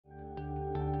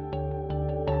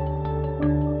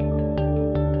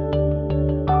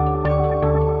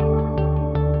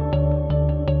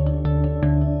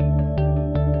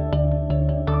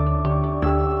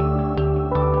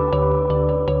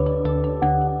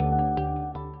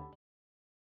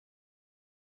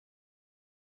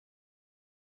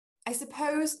I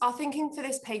suppose our thinking for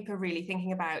this paper, really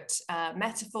thinking about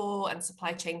metaphor and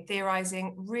supply chain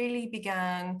theorizing, really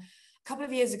began a couple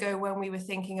of years ago when we were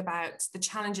thinking about the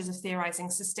challenges of theorizing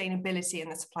sustainability in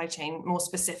the supply chain more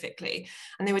specifically.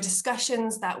 And there were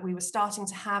discussions that we were starting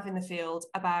to have in the field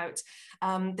about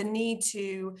the need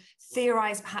to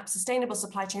theorize perhaps sustainable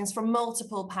supply chains from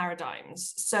multiple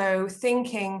paradigms. So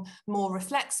thinking more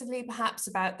reflexively perhaps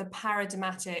about the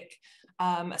paradigmatic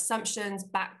assumptions,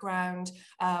 background,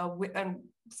 and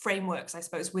frameworks, I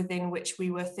suppose, within which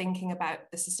we were thinking about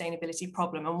the sustainability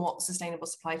problem and what sustainable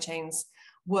supply chains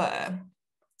were.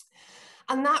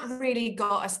 And that really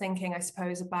got us thinking, I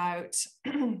suppose, about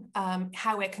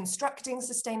how we're constructing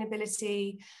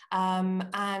sustainability.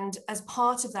 And as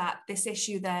part of that, this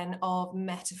issue then of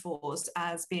metaphors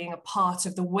as being a part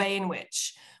of the way in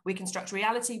which we construct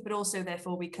reality, but also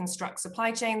therefore we construct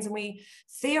supply chains and we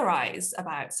theorize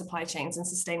about supply chains and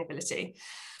sustainability.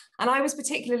 And I was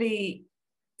particularly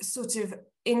sort of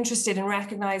interested and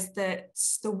recognized that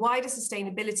the wider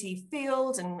sustainability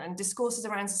field and discourses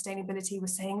around sustainability were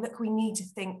saying, look, we need to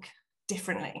think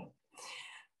differently.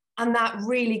 And that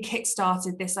really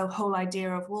kickstarted this whole idea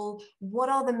of, well, what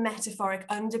are the metaphoric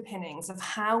underpinnings of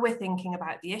how we're thinking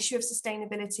about the issue of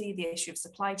sustainability, the issue of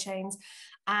supply chains,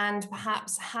 and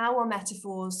perhaps how are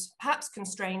metaphors perhaps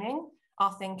constraining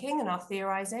our thinking and our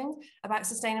theorizing about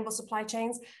sustainable supply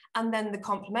chains? And then the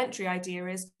complementary idea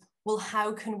is, well,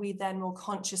 how can we then more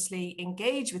consciously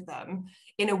engage with them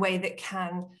in a way that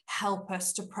can help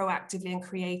us to proactively and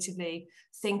creatively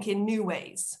think in new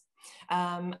ways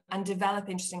and develop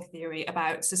interesting theory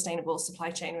about sustainable supply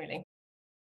chain, really.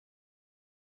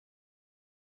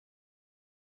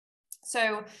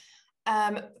 So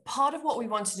part of what we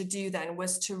wanted to do then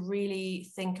was to really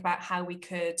think about how we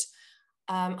could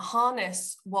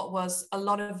harness what was a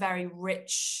lot of very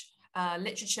rich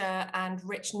literature and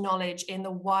rich knowledge in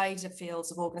the wider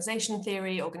fields of organization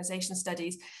theory, organization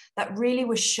studies, that really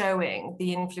was showing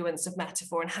the influence of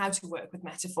metaphor and how to work with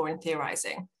metaphor in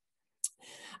theorizing.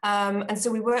 And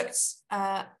so we worked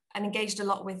and engaged a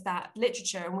lot with that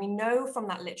literature. And we know from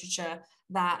that literature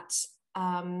that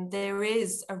there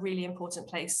is a really important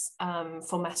place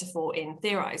for metaphor in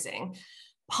theorizing.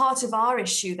 Part of our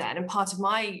issue then, and part of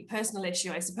my personal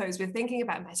issue, I suppose, with thinking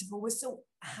about metaphor was, so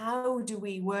how do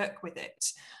we work with it?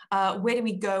 Where do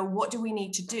we go? What do we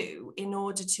need to do in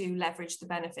order to leverage the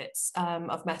benefits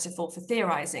of metaphor for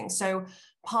theorizing? So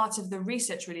part of the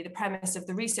research, really, the premise of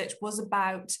the research was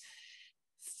about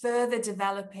further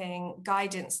developing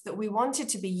guidance that we wanted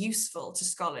to be useful to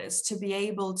scholars, to be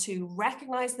able to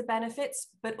recognize the benefits,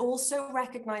 but also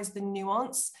recognize the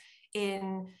nuance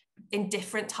in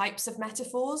different types of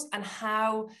metaphors and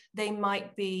how they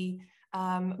might be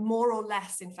more or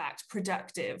less, in fact,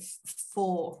 productive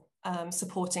for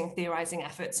supporting theorizing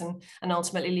efforts and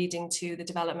ultimately leading to the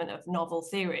development of novel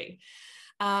theory.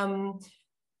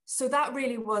 So that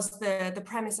really was the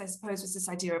premise, I suppose, was this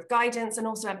idea of guidance, and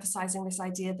also emphasizing this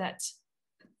idea that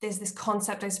there's this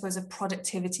concept, I suppose, of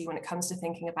productivity when it comes to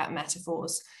thinking about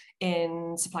metaphors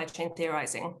in supply chain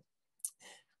theorizing.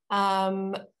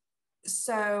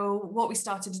 So what we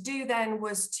started to do then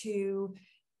was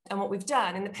and what we've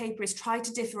done in the paper is try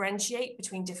to differentiate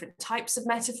between different types of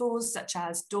metaphors, such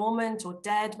as dormant or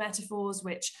dead metaphors,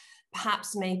 which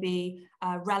perhaps may be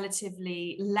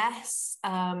relatively less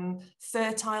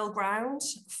fertile ground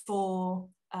for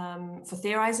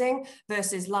theorizing,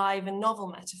 versus live and novel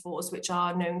metaphors, which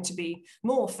are known to be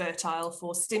more fertile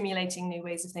for stimulating new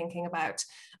ways of thinking about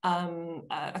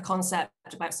a concept,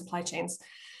 about supply chains,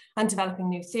 and developing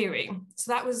new theory.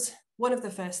 So that was one of the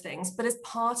first things. But as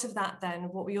part of that then,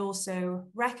 what we also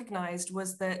recognized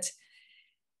was that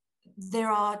there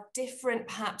are different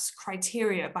perhaps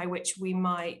criteria by which we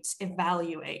might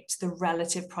evaluate the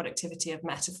relative productivity of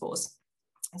metaphors.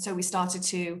 And so we started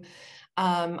to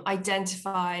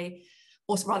identify,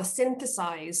 or rather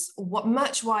synthesize, what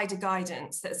much wider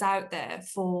guidance that's out there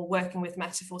for working with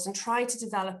metaphors, and try to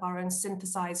develop our own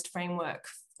synthesized framework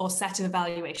or set of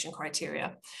evaluation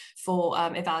criteria for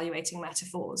evaluating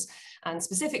metaphors. And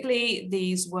specifically,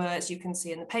 these were, as you can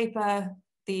see in the paper,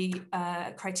 the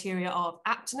criteria of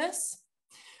aptness,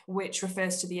 which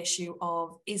refers to the issue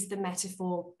of, is the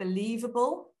metaphor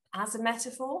believable as a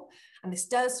metaphor? And this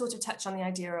does sort of touch on the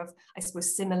idea of, I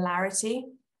suppose, similarity.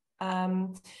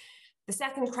 The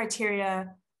second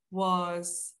criteria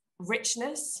was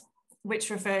richness, which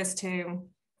refers to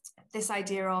this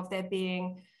idea of there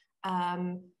being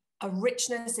a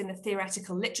richness in the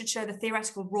theoretical literature, the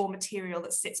theoretical raw material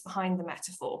that sits behind the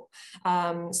metaphor.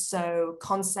 So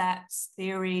concepts,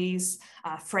 theories,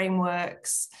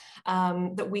 frameworks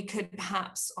that we could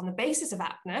perhaps, on the basis of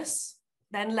aptness,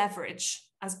 then leverage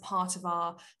as part of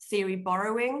our theory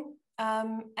borrowing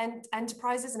and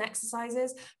enterprises and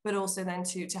exercises, but also then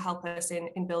to help us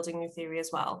in building new theory as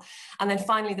well. And then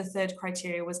finally, the third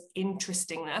criteria was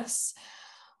interestingness,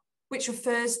 which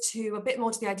refers to a bit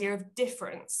more to the idea of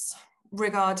difference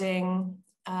regarding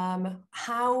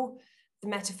how the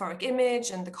metaphoric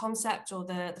image and the concept or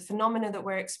the phenomena that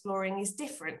we're exploring is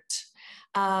different,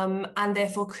 and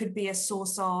therefore could be a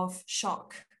source of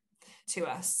shock to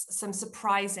us, some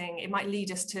surprising, it might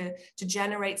lead us to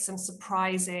generate some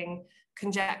surprising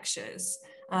conjectures.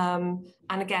 And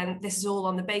again, this is all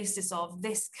on the basis of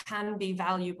this can be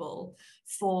valuable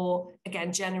for,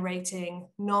 again, generating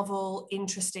novel,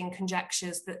 interesting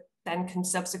conjectures that then can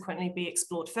subsequently be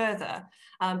explored further,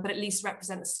 but at least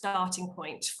represent the starting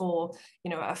point for,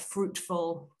 a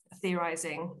fruitful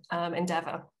theorizing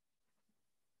endeavor.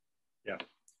 Yeah,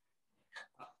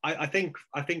 I think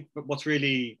what's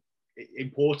really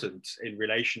important in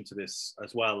relation to this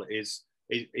as well is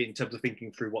in terms of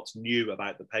thinking through what's new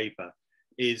about the paper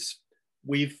is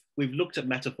we've looked at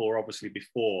metaphor obviously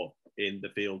before in the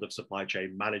field of supply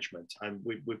chain management, and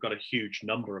we've got a huge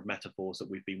number of metaphors that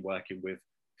we've been working with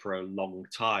for a long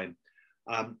time,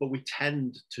 but we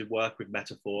tend to work with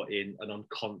metaphor in an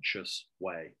unconscious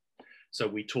way. So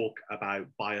we talk about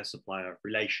buyer-supplier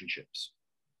relationships,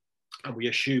 and we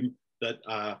assume that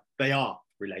they are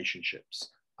relationships.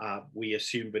 We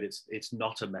assume that it's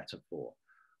not a metaphor,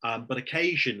 but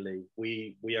occasionally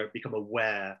we become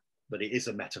aware that it is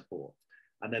a metaphor,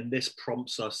 and then this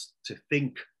prompts us to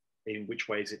think in which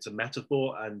ways it's a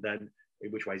metaphor, and then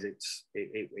in which ways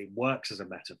it works as a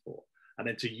metaphor, and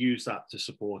then to use that to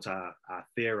support our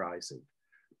theorizing.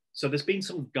 So there's been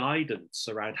some guidance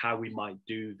around how we might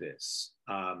do this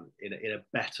in a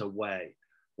better way,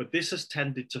 but this has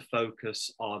tended to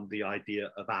focus on the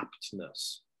idea of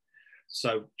aptness.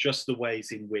 So just the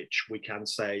ways in which we can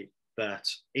say that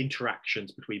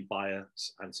interactions between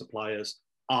buyers and suppliers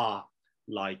are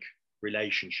like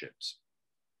relationships.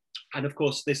 And of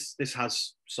course, this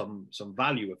has some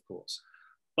value, of course,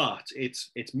 but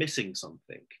it's missing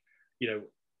something.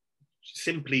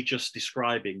 Simply just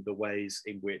describing the ways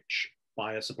in which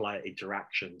buyer-supplier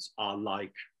interactions are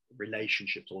like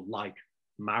relationships or like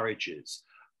marriages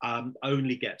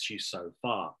only gets you so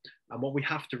far. And what we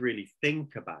have to really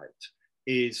think about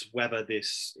is whether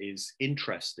this is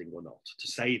interesting or not to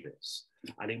say this,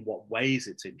 and in what ways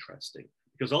it's interesting.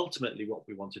 Because ultimately what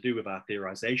we want to do with our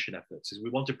theorization efforts is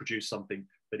we want to produce something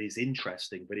that is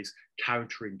interesting, that is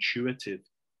counterintuitive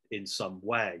in some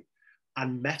way.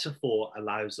 And metaphor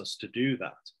allows us to do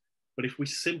that. But if we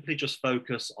simply just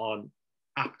focus on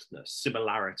aptness,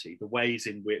 similarity, the ways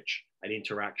in which an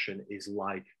interaction is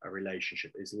like a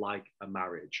relationship, is like a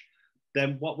marriage,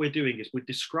 then what we're doing is we're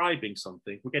describing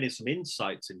something, we're getting some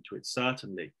insights into it,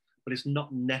 certainly, but it's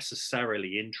not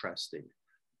necessarily interesting.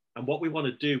 And what we want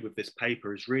to do with this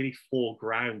paper is really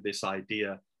foreground this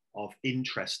idea of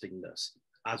interestingness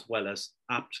as well as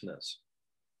aptness.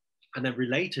 And then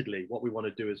relatedly, what we want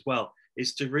to do as well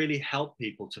is to really help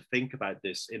people to think about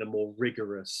this in a more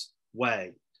rigorous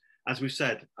way. As we've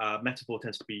said, metaphor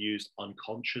tends to be used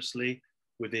unconsciously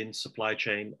within supply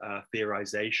chain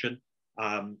theorization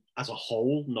as a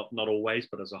whole, not always,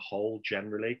 but as a whole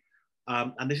generally.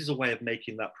 And this is a way of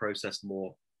making that process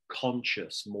more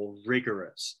conscious, more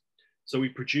rigorous. So we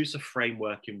produce a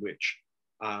framework in which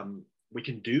we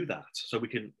can do that. So we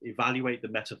can evaluate the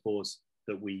metaphors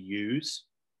that we use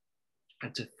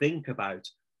and to think about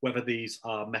whether these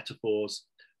are metaphors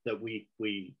that we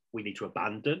need to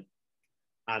abandon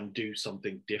and do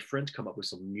something different, come up with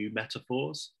some new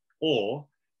metaphors, or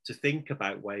to think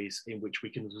about ways in which we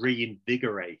can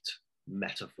reinvigorate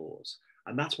metaphors.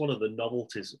 And that's one of the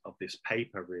novelties of this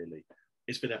paper, really,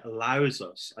 is that it allows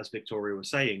us, as Victoria was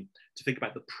saying, to think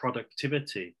about the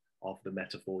productivity of the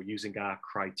metaphor using our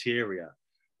criteria,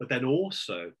 but then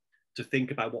also to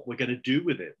think about what we're going to do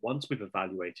with it once we've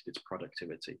evaluated its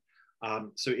productivity.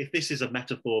 So if this is a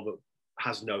metaphor that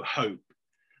has no hope,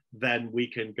 then we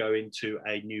can go into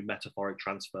a new metaphoric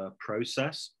transfer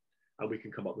process and we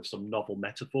can come up with some novel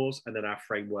metaphors, and then our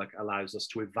framework allows us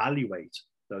to evaluate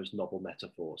those novel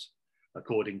metaphors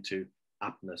according to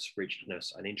aptness,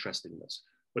 richness, and interestingness.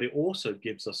 But it also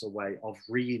gives us a way of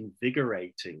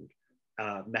reinvigorating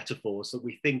metaphors that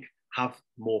we think have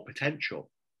more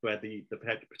potential, where the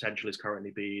potential is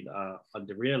currently being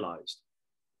under-realized.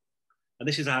 And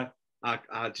this is our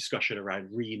discussion around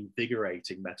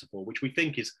reinvigorating metaphor, which we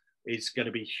think is going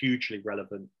to be hugely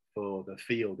relevant for the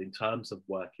field in terms of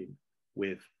working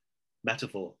with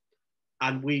metaphor.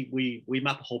 And we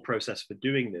map a whole process for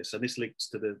doing this. And this links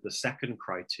to the second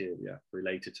criteria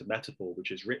related to metaphor,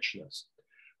 which is richness,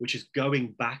 which is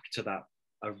going back to that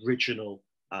original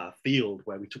field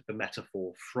where we took the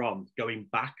metaphor from, going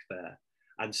back there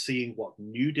and seeing what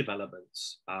new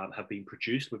developments have been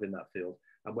produced within that field,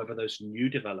 and whether those new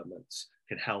developments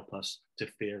can help us to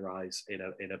theorize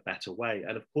in a better way.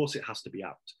 And of course, it has to be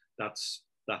apt. That's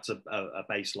a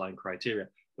baseline criteria,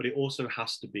 but it also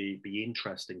has to be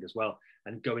interesting as well.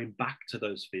 And going back to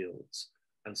those fields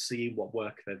and seeing what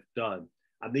work they've done.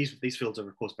 And these fields are,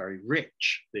 of course, very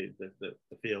rich. The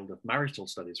field of marital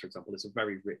studies, for example, is a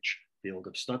very rich field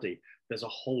of study. There's a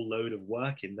whole load of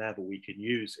work in there that we can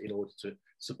use in order to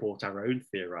support our own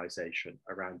theorization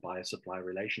around buyer-supply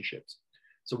relationships.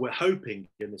 So we're hoping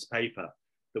in this paper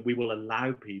that we will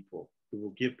allow people, we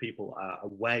will give people a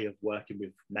way of working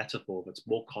with metaphor that's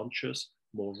more conscious,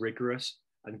 more rigorous,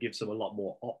 and gives them a lot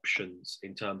more options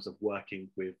in terms of working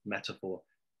with metaphor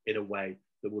in a way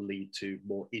that will lead to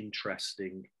more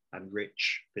interesting and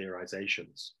rich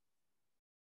theorizations.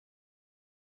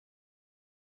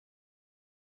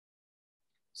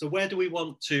 So where do we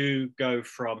want to go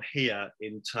from here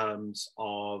in terms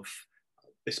of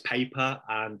this paper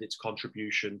and its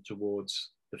contribution towards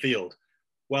the field?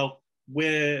 Well,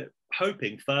 we're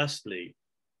hoping, firstly,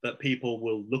 that people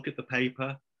will look at the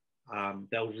paper,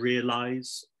 they'll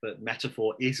realize that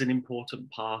metaphor is an important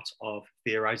part of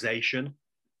theorization.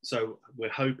 So we're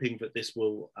hoping that this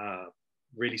will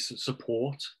really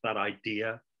support that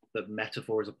idea that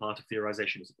metaphor is a part of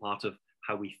theorization, is a part of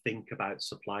how we think about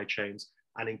supply chains,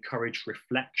 and encourage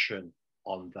reflection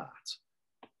on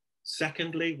that.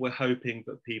 Secondly, we're hoping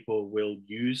that people will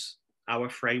use our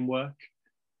framework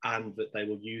and that they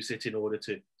will use it in order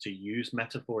to use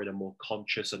metaphor in a more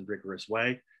conscious and rigorous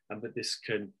way, and that this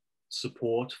can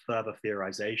support further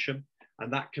theorization.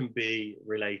 And that can be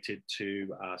related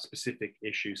to specific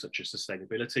issues such as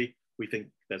sustainability. We think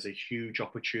there's a huge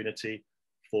opportunity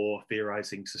for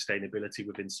theorizing sustainability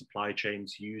within supply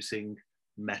chains using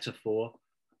metaphor.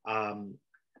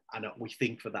 And we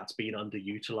think that that's been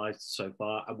underutilized so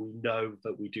far. And we know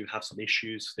that we do have some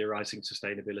issues theorizing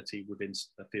sustainability within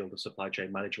the field of supply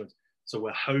chain management. So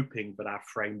we're hoping that our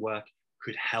framework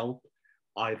could help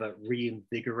either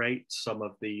reinvigorate some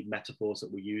of the metaphors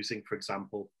that we're using, for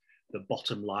example, the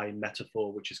bottom line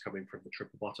metaphor, which is coming from the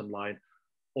triple bottom line,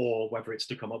 or whether it's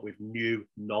to come up with new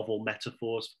novel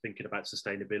metaphors for thinking about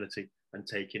sustainability and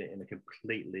taking it in a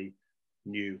completely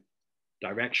new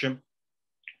direction.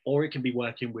 Or it can be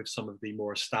working with some of the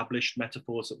more established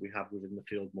metaphors that we have within the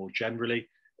field more generally.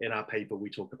 In our paper, we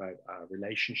talk about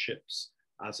relationships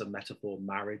as a metaphor,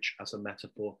 marriage as a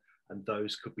metaphor, and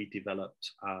those could be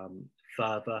developed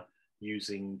further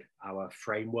using our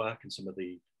framework and some of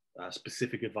the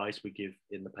specific advice we give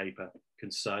in the paper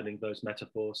concerning those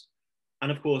metaphors.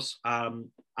 And of course,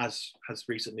 as has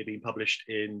recently been published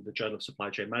in the Journal of Supply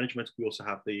Chain Management, we also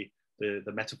have the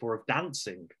metaphor of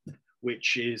dancing,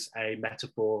 which is a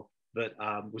metaphor that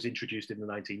was introduced in the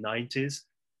 1990s,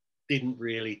 didn't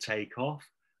really take off,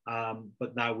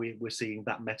 but now we're seeing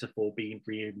that metaphor being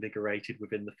reinvigorated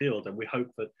within the field, and we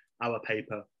hope that our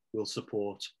paper will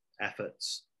support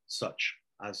efforts such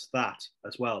as that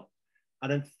as well.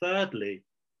 And then thirdly,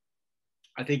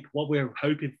 I think what we're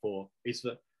hoping for is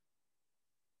that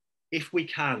if we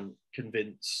can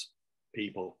convince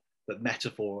people that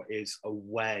metaphor is a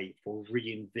way for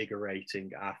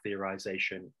reinvigorating our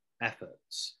theorization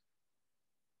efforts,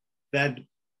 then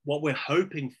what we're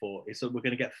hoping for is that we're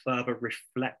going to get further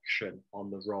reflection on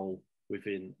the role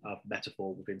of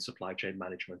metaphor within supply chain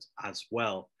management as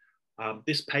well.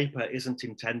 This paper isn't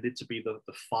intended to be the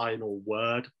final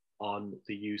word on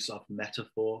the use of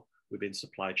metaphor within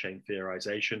supply chain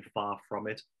theorization. Far from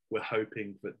it. We're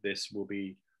hoping that this will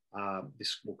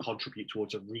contribute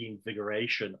towards a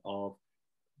reinvigoration of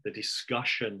the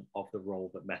discussion of the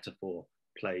role that metaphor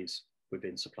plays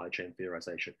within supply chain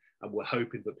theorization. And we're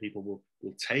hoping that people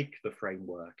will take the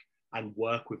framework and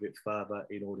work with it further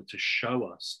in order to show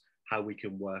us how we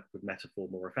can work with metaphor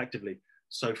more effectively.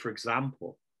 So for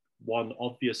example, one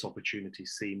obvious opportunity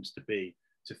seems to be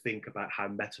to think about how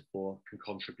metaphor can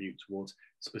contribute towards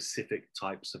specific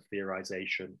types of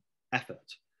theorization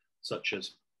effort, such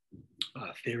as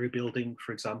theory building,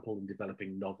 for example, in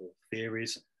developing novel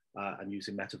theories and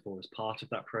using metaphor as part of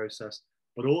that process,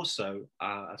 but also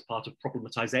as part of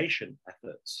problematization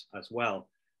efforts as well.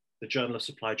 The Journal of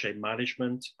Supply Chain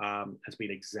Management has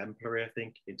been exemplary, I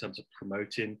think, in terms of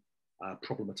promoting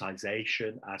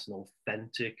problematization as an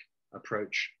authentic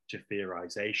approach to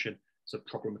theorization. So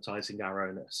problematizing our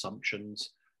own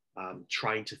assumptions,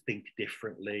 trying to think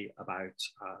differently about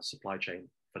supply chain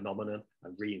phenomenon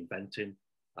and reinventing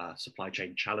supply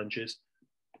chain challenges.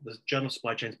 the Journal of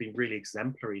Supply Chain has been really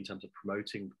exemplary in terms of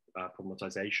promoting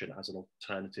problematization as an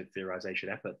alternative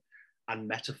theorization effort, and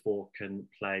metaphor can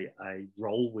play a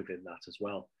role within that as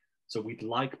well. So we'd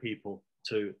like people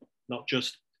to not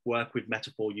just work with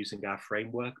metaphor using our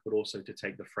framework, but also to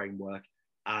take the framework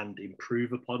and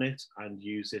improve upon it and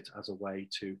use it as a way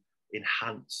to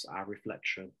enhance our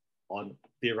reflection on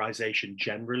theorization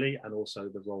generally, and also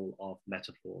the role of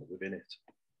metaphor within it.